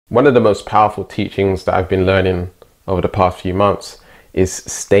One of the most powerful teachings that I've been learning over the past few months is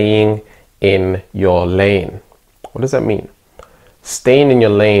staying in your lane. What does that mean? Staying in your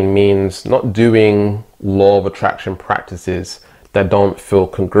lane means not doing law of attraction practices that don't feel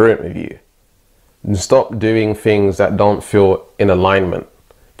congruent with you. And stop doing things that don't feel in alignment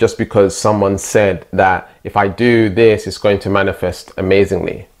just because someone said that if I do this, it's going to manifest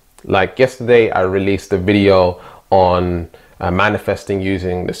amazingly. Like yesterday, I released a video on manifesting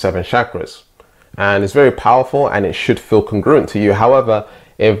using the 7 chakras, and it's very powerful and it should feel congruent to you. However,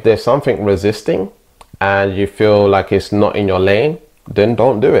 if there's something resisting and you feel like it's not in your lane, then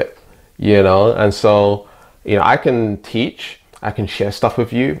don't do it, and so I can teach, I can share stuff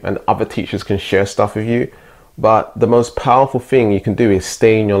with you, and other teachers can share stuff with you, but the most powerful thing you can do is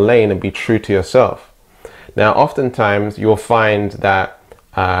stay in your lane and be true to yourself. Now, oftentimes you'll find that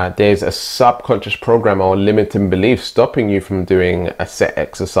there's a subconscious program or limiting belief stopping you from doing a set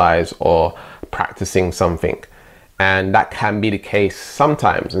exercise or practicing something. And that can be the case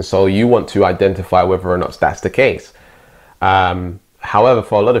sometimes. And so you want to identify whether or not that's the case. However,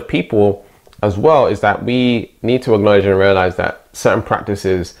 for a lot of people as well, is that we need to acknowledge and realize that certain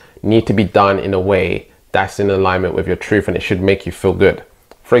practices need to be done in a way that's in alignment with your truth, and it should make you feel good.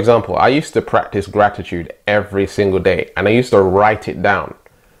 For example, I used to practice gratitude every single day, and I used to write it down.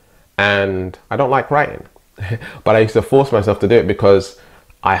 And I don't like writing, but I used to force myself to do it because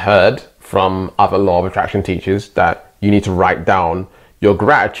I heard from other law of attraction teachers that you need to write down your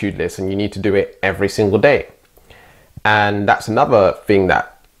gratitude list and you need to do it every single day. And that's another thing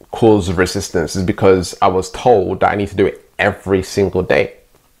that caused resistance, is because I was told that I need to do it every single day.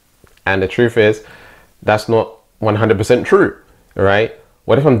 And the truth is, that's not 100% true, right?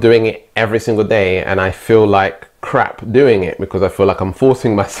 What if I'm doing it every single day and I feel like crap doing it because I feel like I'm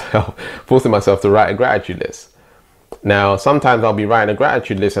forcing myself to write a gratitude list? Now, sometimes I'll be writing a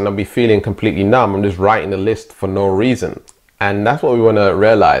gratitude list and I'll be feeling completely numb. I'm just writing the list for no reason. And that's what we want to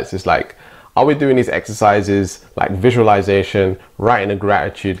realize. Is like, are we doing these exercises like visualization, writing a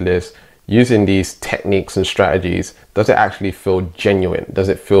gratitude list, using these techniques and strategies? Does it actually feel genuine? Does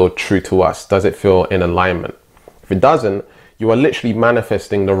it feel true to us? Does it feel in alignment? If it doesn't, you are literally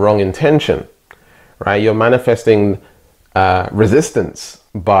manifesting the wrong intention, right? You're manifesting resistance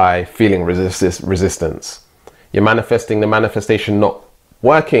by feeling resistance. You're manifesting the manifestation not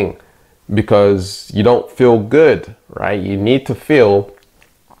working because you don't feel good, right? You need to feel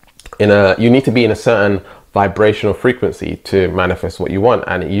you need to be in a certain vibrational frequency to manifest what you want.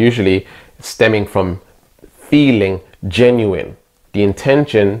 And it usually stemming from feeling genuine. The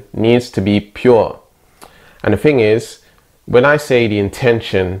intention needs to be pure. And the thing is, when I say the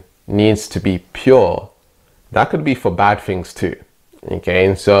intention needs to be pure, that could be for bad things too. Okay,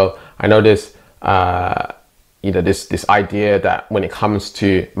 and so I know this, this idea that when it comes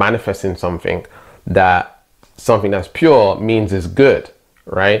to manifesting something, that something that's pure means it's good,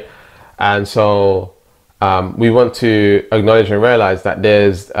 right? And so we want to acknowledge and realize that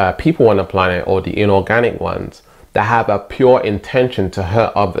there's people on the planet, or the inorganic ones, that have a pure intention to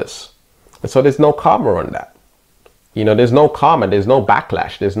hurt others. And so there's no karma on that. There's no karma, there's no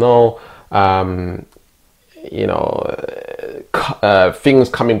backlash, there's no, things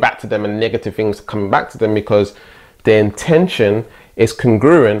coming back to them and negative things coming back to them, because their intention is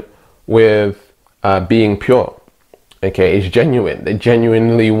congruent with being pure. Okay, it's genuine. They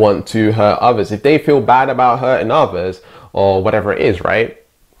genuinely want to hurt others. If they feel bad about hurting others or whatever it is, right,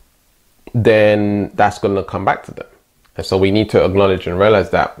 then that's going to come back to them. And so we need to acknowledge and realize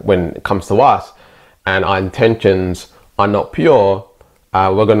that when it comes to us and our intentions are not pure,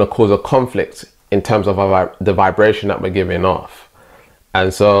 we're going to cause a conflict in terms of the vibration that we're giving off.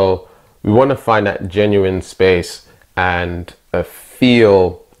 And so we want to find that genuine space and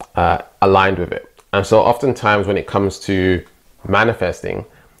feel aligned with it. And so oftentimes when it comes to manifesting,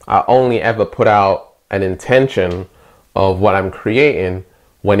 I only ever put out an intention of what I'm creating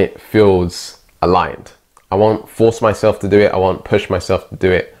when it feels aligned. I won't force myself to do it. I won't push myself to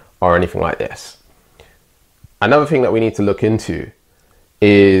do it or anything like this. Another thing that we need to look into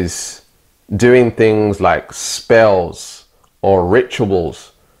is doing things like spells or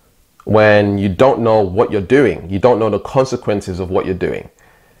rituals when you don't know what you're doing. You don't know the consequences of what you're doing.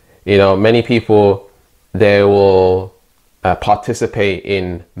 Many people, they will participate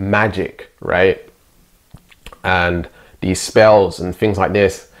in magic, right? And these spells and things like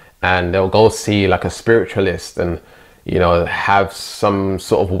this, and they'll go see like a spiritualist and, have some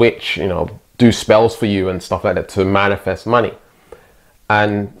sort of witch, do spells for you and stuff like that to manifest money.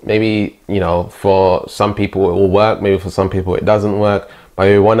 And maybe, for some people it will work, maybe for some people it doesn't work, but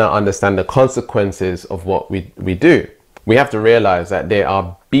we want to understand the consequences of what we do. We have to realize that there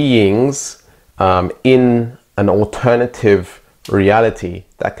are beings in an alternative reality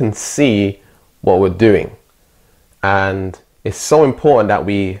that can see what we're doing. And it's so important that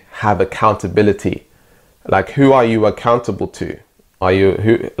we have accountability. Like, who are you accountable to? Are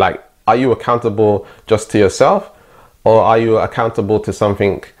you accountable just to yourself, or are you accountable to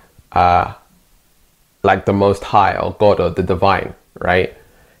something like the Most High, or God, or the divine, right?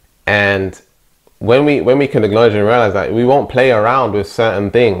 And when we can acknowledge and realize that, we won't play around with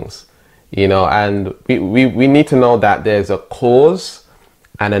certain things, you know, and we need to know that there's a cause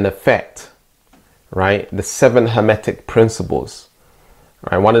and an effect, right? The 7 Hermetic principles,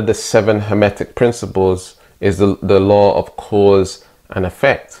 right? One of the 7 Hermetic principles is the law of cause and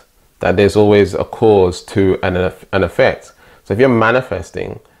effect, that there's always a cause to an effect. So if you're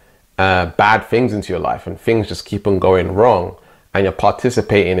manifesting bad things into your life, and things just keep on going wrong, and you're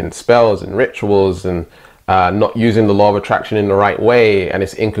participating in spells and rituals, and not using the law of attraction in the right way, and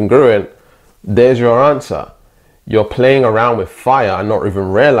it's incongruent, there's your answer. You're playing around with fire and not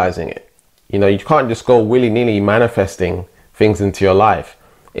even realizing it. You know, you can't just go willy-nilly manifesting things into your life.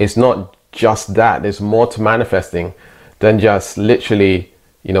 It's not just that. There's more to manifesting than just literally,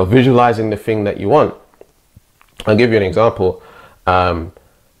 you know, visualizing the thing that you want. I'll give you an example.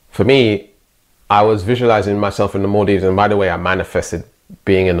 For me, I was visualizing myself in the Maldives, and by the way, I manifested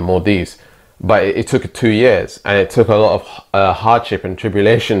being in the Maldives, but it took 2 years, and it took a lot of hardship and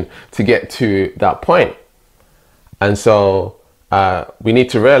tribulation to get to that point. And so we need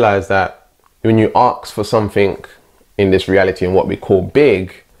to realize that when you ask for something in this reality, and what we call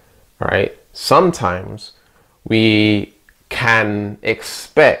big, right, sometimes we can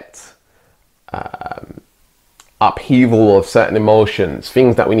expect upheaval of certain emotions,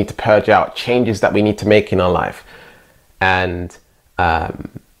 things that we need to purge out, changes that we need to make in our life, and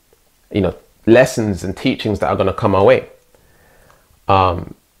you know, lessons and teachings that are going to come our way.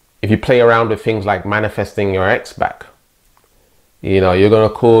 If you play around with things like manifesting your ex back, you know, you're going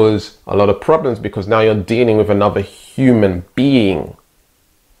to cause a lot of problems, because now you're dealing with another human being,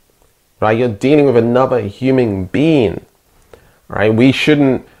 right? You're dealing with another human being, right? We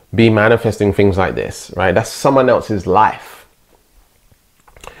shouldn't be manifesting things like this, right? That's someone else's life.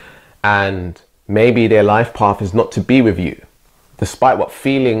 And maybe their life path is not to be with you, despite what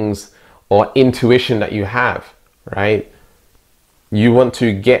feelings or intuition that you have, right? You want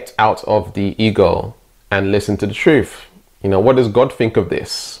to get out of the ego and listen to the truth. You know, what does God think of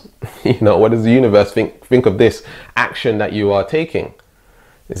this? You know, what does the universe think of this action that you are taking?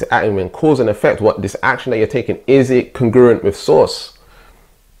 Is it cause and effect? What this action that you're taking, is it congruent with source?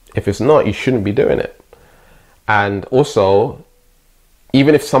 If it's not, you shouldn't be doing it. And also,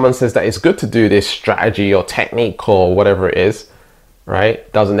 even if someone says that it's good to do this strategy or technique or whatever it is,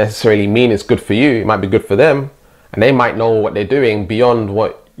 right, doesn't necessarily mean it's good for you. It might be good for them, and they might know what they're doing beyond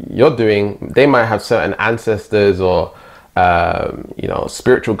what you're doing. They might have certain ancestors or you know,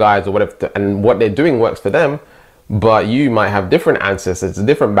 spiritual guides or whatever, and what they're doing works for them, but you might have different ancestors, a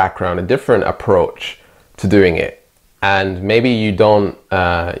different background, a different approach to doing it. And maybe you don't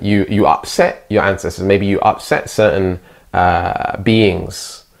you upset your ancestors, maybe you upset certain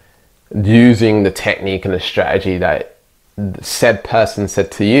beings using the technique and the strategy that said person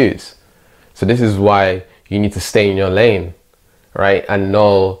said to use. So this is why you need to stay in your lane, right, and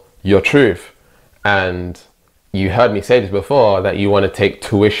know your truth. And you heard me say this before, that you want to take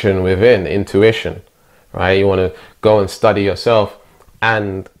tuition within, intuition, right? You want to go and study yourself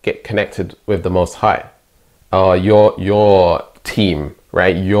and get connected with the Most High, your team,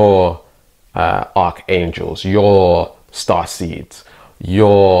 right? Your archangels, your star seeds,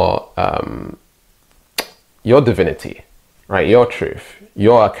 your divinity, right? Your truth,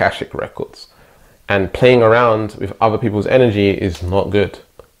 your Akashic records. And playing around with other people's energy is not good.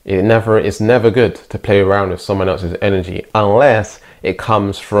 It's never good to play around with someone else's energy, unless it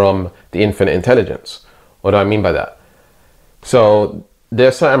comes from the infinite intelligence. What do I mean by that? So there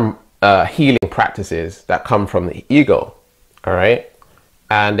are certain healing practices that come from the ego, all right?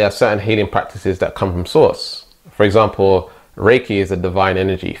 And there are certain healing practices that come from source. For example, Reiki is a divine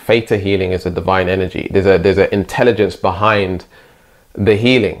energy. Theta healing is a divine energy. There's an intelligence behind the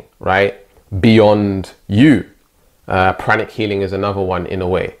healing, right? Beyond you. Pranic healing is another one in a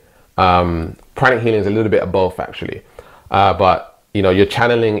way. Pranic healing is a little bit of both, actually. But you know, you're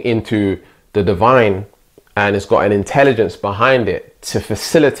channeling into the divine, and it's got an intelligence behind it to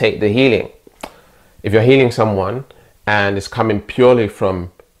facilitate the healing. If you're healing someone and it's coming purely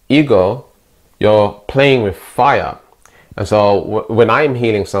from ego, you're playing with fire. And so when I'm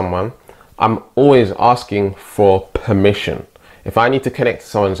healing someone, I'm always asking for permission. If I need to connect to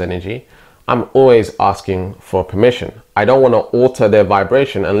someone's energy, I'm always asking for permission. I don't want to alter their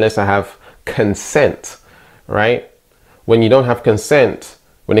vibration unless I have consent, right? When you don't have consent,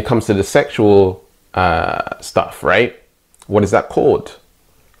 when it comes to the sexual stuff, right? What is that called,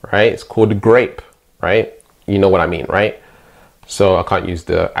 right? It's called a grape, right? You know what I mean, right? So I can't use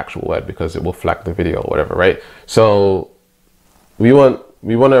the actual word because it will flag the video or whatever, right? So we want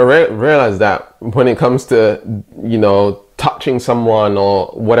to realize that when it comes to, you know, touching someone or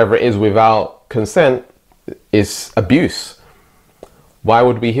whatever it is without consent is abuse. Why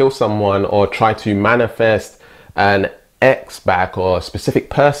would we heal someone or try to manifest an ex back or a specific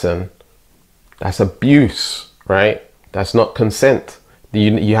person? That's abuse, right? That's not consent.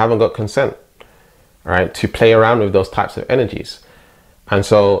 You haven't got consent, right, to play around with those types of energies. And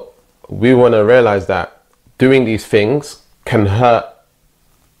so we want to realize that doing these things can hurt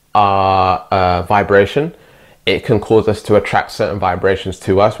our vibration. It can cause us to attract certain vibrations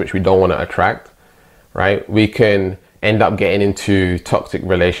to us, which we don't want to attract, right? We can end up getting into toxic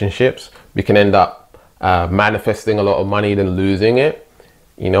relationships. We can end up manifesting a lot of money, then losing it.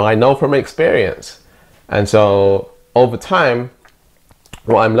 You know, I know from experience. And so over time,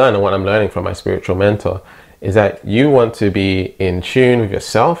 what I'm learning from my spiritual mentor is that you want to be in tune with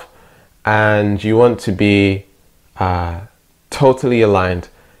yourself, and you want to be totally aligned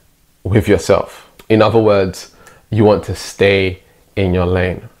with yourself. In other words, you want to stay in your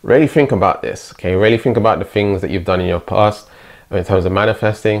lane. Really think about this, okay? Really think about the things that you've done in your past in terms of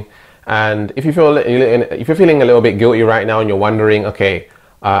manifesting. And if you're feeling a little bit guilty right now and you're wondering, okay,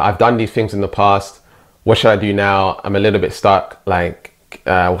 I've done these things in the past, what should I do now? I'm a little bit stuck. Like,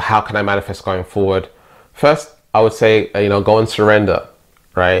 how can I manifest going forward? First, I would say, you know, go and surrender,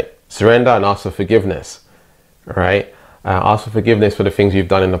 right? Surrender and ask for forgiveness, right? Ask for forgiveness for the things you've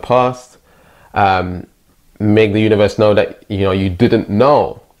done in the past. Make the universe know that, you know, you didn't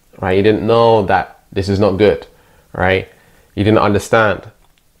know, right? You didn't know that this is not good, right? You didn't understand,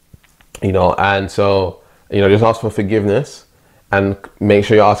 you know, and so, you know, just ask for forgiveness and make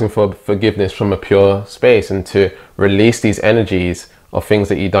sure you're asking for forgiveness from a pure space, and to release these energies of things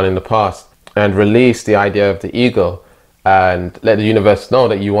that you've done in the past, and release the idea of the ego, and let the universe know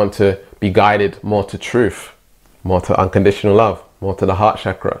that you want to be guided more to truth, more to unconditional love, more to the heart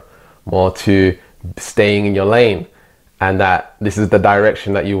chakra, more to staying in your lane, and that this is the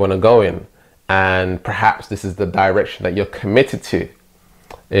direction that you want to go in, and perhaps this is the direction that you're committed to.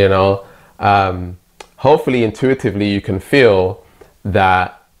 You know, hopefully intuitively you can feel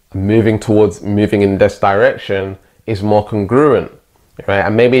that moving in this direction is more congruent, right?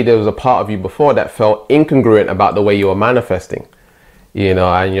 And maybe there was a part of you before that felt incongruent about the way you were manifesting, you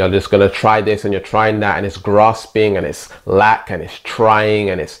know, and you're just going to try this and you're trying that, and it's grasping and it's lack and it's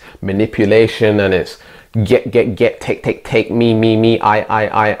trying and it's manipulation and it's get, take, me,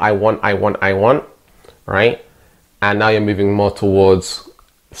 I want, right? And now you're moving more towards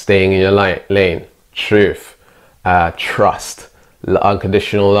staying in your lane, truth, trust,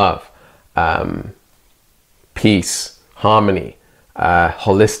 unconditional love, peace, harmony,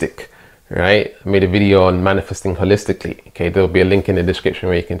 holistic, right? I made a video on manifesting holistically. Okay, there'll be a link in the description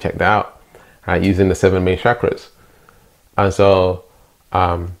where you can check that out, right? Using the 7 main chakras. And so,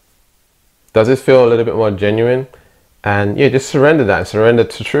 does this feel a little bit more genuine? And yeah, just surrender that, surrender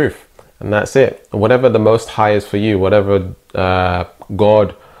to truth, and that's it. Whatever the Most High is for you, whatever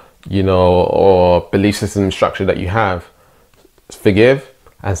God, you know, or belief system structure that you have, forgive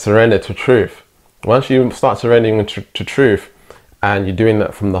and surrender to truth. Once you start surrendering to truth, and you're doing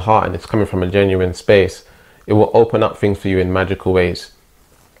that from the heart, and it's coming from a genuine space, it will open up things for you in magical ways.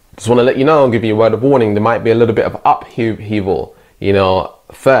 Just want to let you know, give you a word of warning, there might be a little bit of upheaval, you know,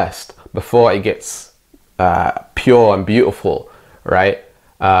 first, before it gets pure and beautiful, right?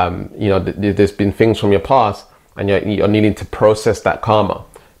 You know, there's been things from your past, and you're needing to process that karma,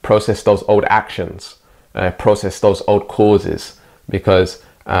 process those old actions, process those old causes, because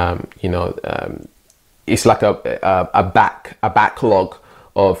you know, it's like a backlog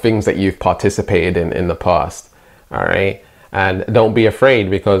of things that you've participated in the past. All right, and don't be afraid,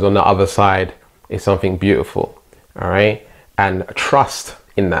 because on the other side is something beautiful. All right, and trust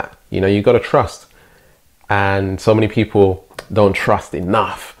in that. You know, you got to trust, and so many people don't trust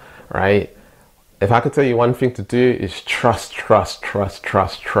enough, right? If I could tell you one thing to do, is trust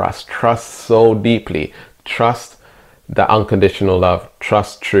so deeply. Trust the unconditional love,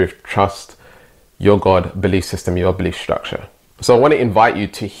 trust truth, trust your God belief system, your belief structure. So I want to invite you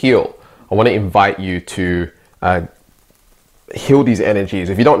to heal. I want to invite you to heal these energies.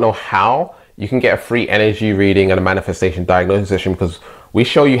 If you don't know how, you can get a free energy reading and a manifestation diagnosis session, because we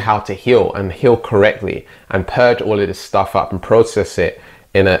show you how to heal, and heal correctly, and purge all of this stuff up and process it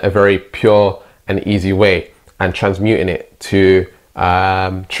in a very pure and easy way, and transmuting it to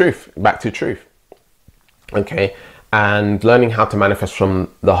truth, back to truth. Okay, and learning how to manifest from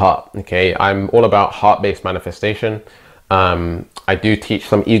the heart. Okay, I'm all about heart-based manifestation. I do teach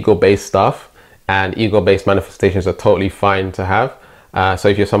some ego-based stuff, and ego-based manifestations are totally fine to have. So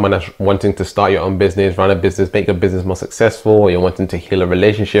if you're someone that's wanting to start your own business, run a business, make your business more successful, or you're wanting to heal a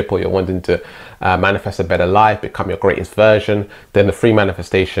relationship, or you're wanting to manifest a better life, become your greatest version, then the free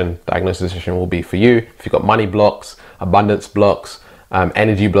manifestation diagnosis session will be for you. If you've got money blocks, abundance blocks,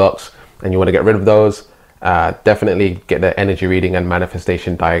 energy blocks, and you want to get rid of those, definitely get the energy reading and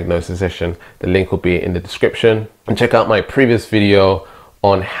manifestation diagnosis session. The link will be in the description. And check out my previous video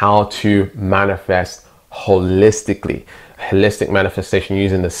on how to manifest holistically. Holistic manifestation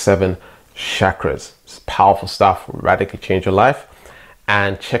using the 7 chakras. It's powerful stuff, will radically change your life.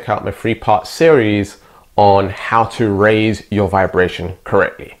 And check out my 3-part series on how to raise your vibration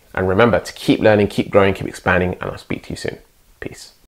correctly. And remember to keep learning, keep growing, keep expanding, and I'll speak to you soon. Peace.